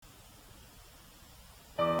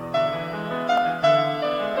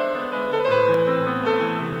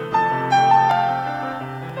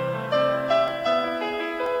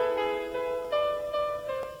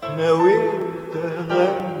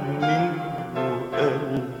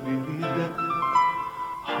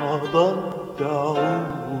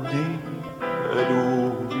تعودي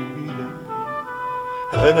قالوا لي لا.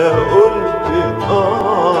 أنا قلت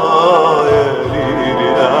يا ليل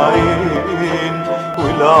يا عين،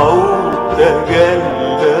 والعود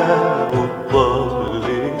تجلى والضل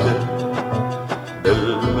ده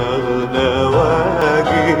المغنى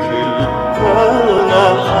واجب المغنى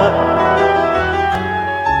حق.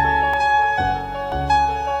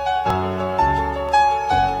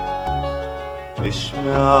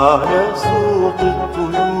 اشمعنى صوت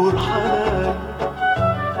الطيور حنان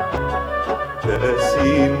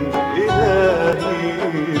تقاسيم إلهي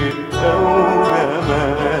أو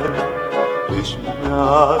جمال؟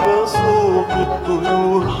 اشمعنى صوت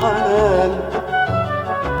الطيور حنان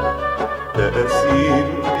تقاسيم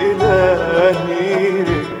إلهي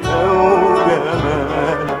أو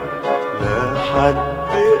جمال؟ لا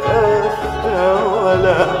حد أفتى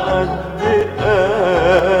ولا حد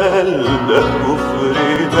قال ده كفر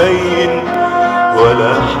باين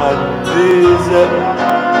ولا حد زق.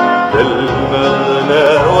 ده المغنى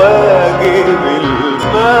واجب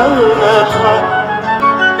المغنى حق.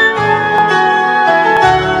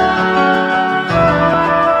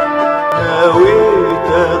 نويت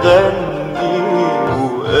أغني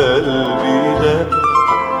وقلبي ده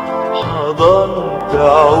حضنت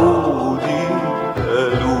عودي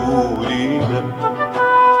قالوا لي لا.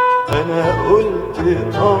 أنا قلت يا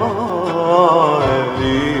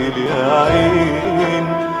ليل يا عين،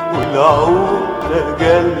 والعود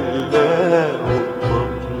تجلى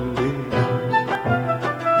والضل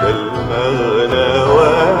ده المغنى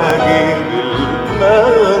واجب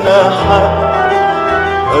المغنى حق.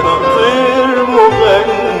 أنا طير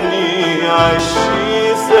مغني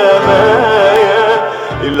عشي سمايا،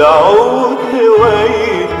 العود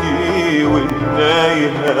هوايتي والناي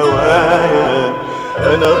هوايا.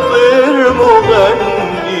 أنا طير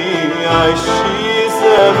مغني عشي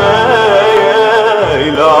سمايا،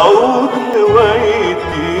 العود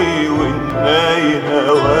هوايتي والناي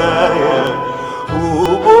هوايا.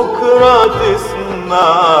 وبكرة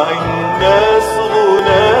تسمع الناس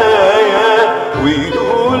غنايا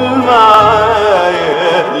ويقول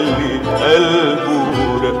معايا اللي قلبه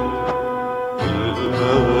رق.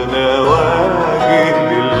 المغنى واجب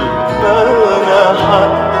المغنى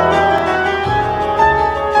حق.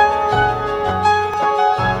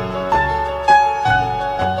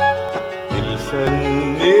 الفن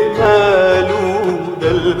ماله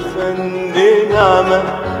ده الفن نعمة،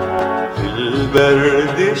 في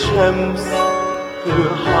البرد شمس في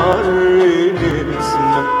الحر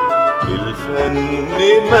نسمة. الفن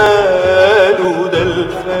ماله ده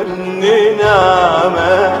الفن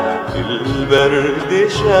نعمة، في البرد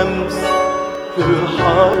شمس في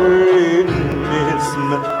الحر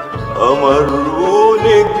نسمة. قمر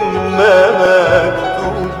ونجمة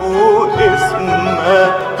مكتوب اسمها،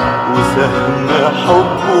 وسهم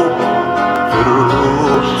حبه في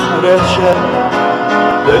الروح رشا.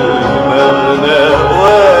 ده المغنى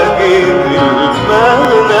واجب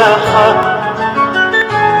المغنى حق.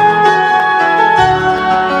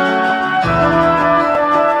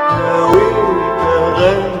 نويت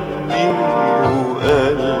أغني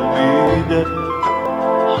وقلبي ده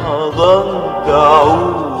حضنت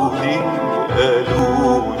عودي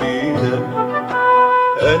قالوا لي لا.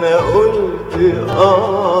 أنا قلت يا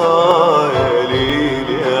ليل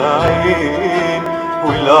يا عين،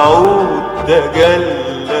 والعود تجلى